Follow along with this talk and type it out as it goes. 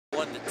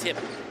won the tip.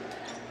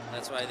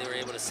 That's why they were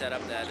able to set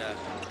up that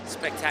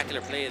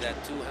spectacular play, that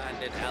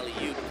two-handed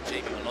alley-oop to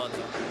Jamie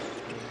Malonzo.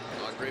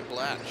 Andre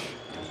Blatch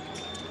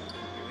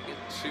giving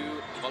it to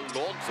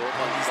Malonzo.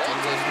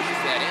 Malonzo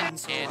switches that in,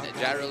 and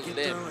Darryl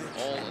Lim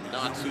all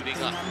not suiting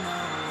up.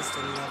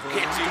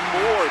 Kenzie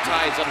Moore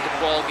ties up the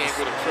ball game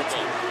with a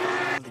triple.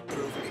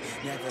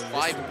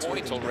 5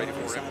 points already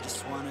for him.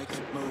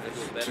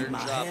 They do a better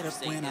job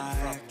staying in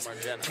front from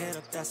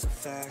Margena.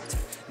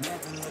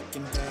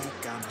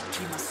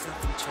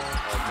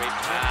 Oh, great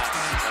pass.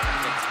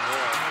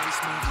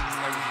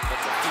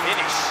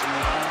 Finish.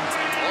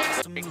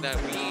 Something that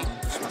we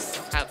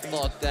have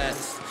thought that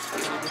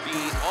it would be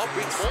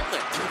Aubrey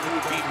Coleman who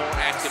would be more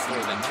active for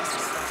them.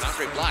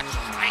 Andre Blatch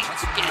trying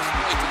to get his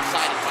points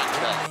inside of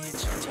Montreal.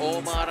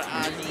 Omar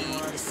Ali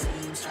is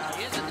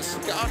in the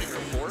scouting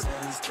report,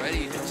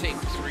 ready to take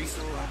 3.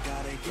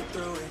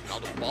 Now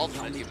the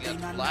Baldwin giving out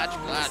to Blatch.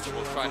 Blatch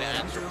will try to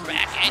answer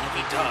back, and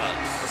he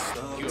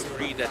does. You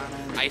agree that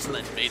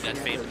Iceland made that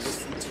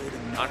famous.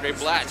 Andre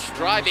Blatch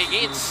driving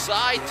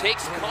inside,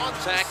 takes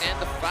contact, and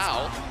the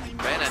foul.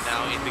 Brenna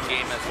now in the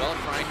game as well,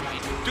 trying to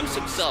introduce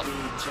himself,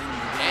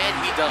 and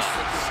he does.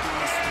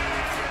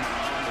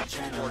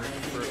 Quarter of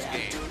the first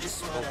game.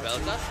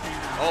 Belka.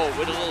 Oh,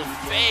 with a little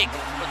fake,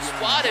 but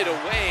swatted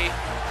away.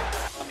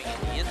 Coming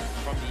in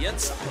from the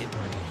inside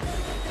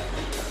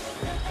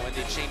when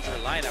they change their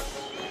lineup.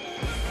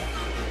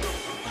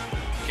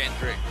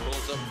 Kendrick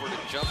pulls up for the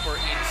jumper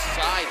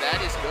inside.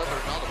 That is good for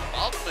Ronaldo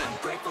Baldwin.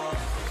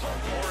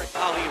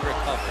 How he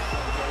recovered.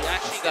 He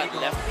actually got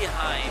left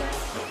behind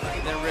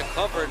and then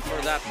recovered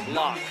for that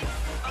block.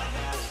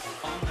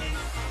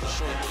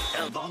 Showing the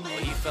elbow. Oh,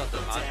 he felt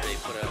that Andre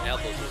put an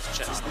elbow to his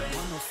chest.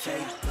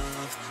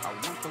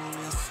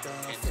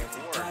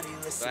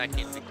 Back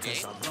in the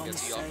game,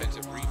 gets the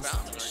offensive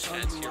rebound, and our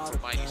chance here for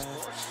Mighty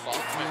Sports.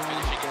 Baldwin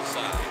finishing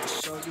inside.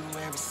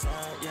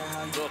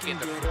 Look in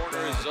the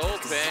corner is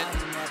open,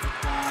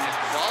 and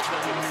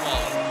Baldwin with a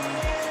fall.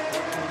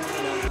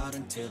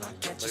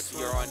 But if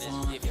you're on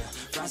if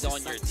he's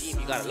on your team,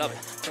 you gotta love it.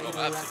 Oh,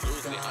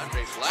 absolutely.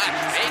 Andre Blatch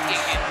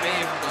making it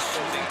big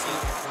for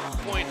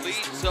the point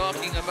lead.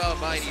 Talking about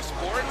Mighty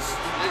Sports.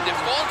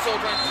 Defonso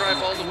trying to drive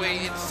all the way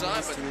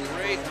inside, but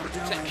great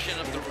protection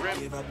of the rim.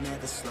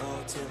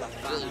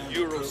 Little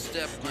Euro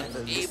step,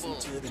 unable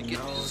to get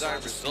the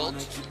desired result.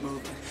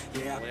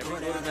 Whenever you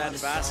go to that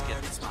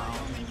basket,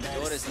 you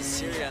notice the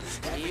Syria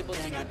able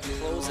to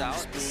close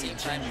out at the same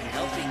time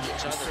helping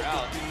each other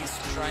out to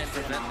try and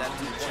prevent that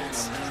 2 points.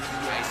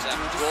 Nice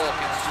after goal,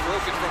 gets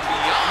broken from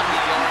beyond the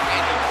arc,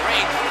 and the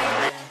break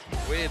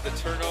with the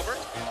turnover.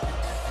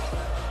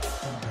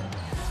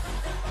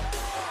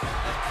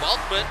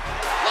 Baldwin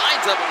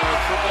lines up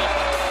another triple.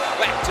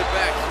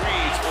 Back-to-back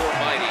threes for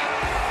Mighty.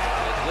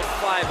 A good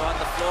 5 on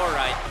the floor,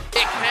 right?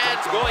 Big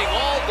hands going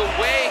all the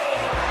way.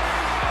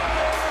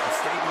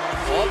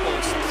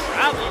 Almost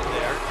traveled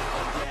there.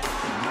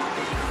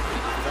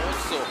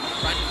 Also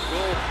trying to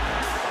go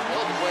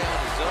all the way on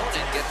his own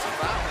and gets a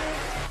foul.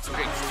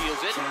 Drake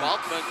steals it.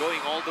 Baldwin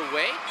going all the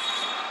way.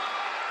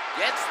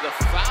 Gets the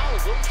foul.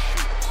 Will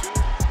shoot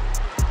 2.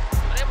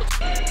 Unable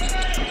to.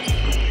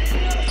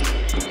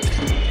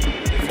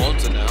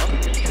 Defonso now.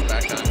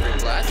 Back to Andre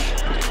Blatch.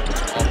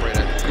 Operate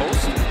at the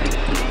post.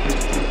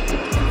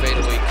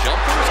 Fadeaway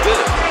jumper is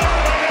good.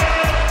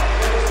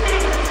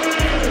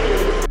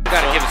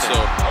 Gotta give it so.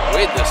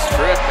 With the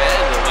strip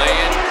and the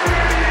lay-in.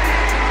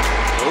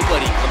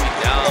 Nobody coming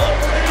down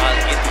on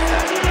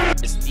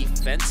Ittihad. It's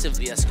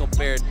defensively as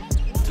compared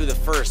to the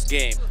first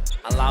game,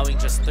 allowing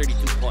just 32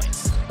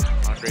 points.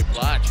 Andre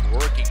Blatch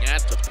working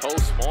at the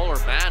post, smaller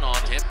man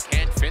on him,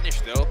 can't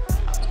finish though.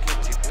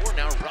 Kenzie Moore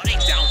now running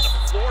down the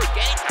floor,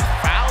 getting the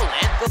foul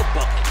and the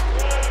bucket.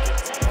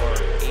 For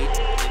 8,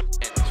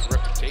 and his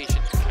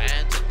reputation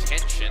commands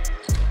attention.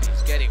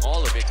 He's getting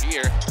all of it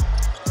here.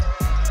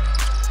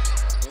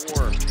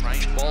 Moore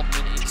trying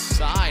Baldwin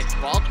inside.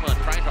 Baldwin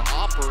trying to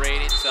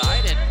operate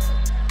inside, and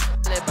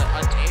but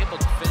unable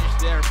to finish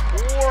there.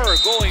 Moore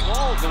going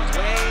all the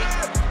way.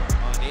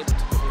 Unable to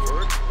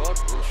convert, but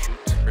will shoot.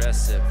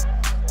 Aggressive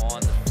on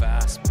the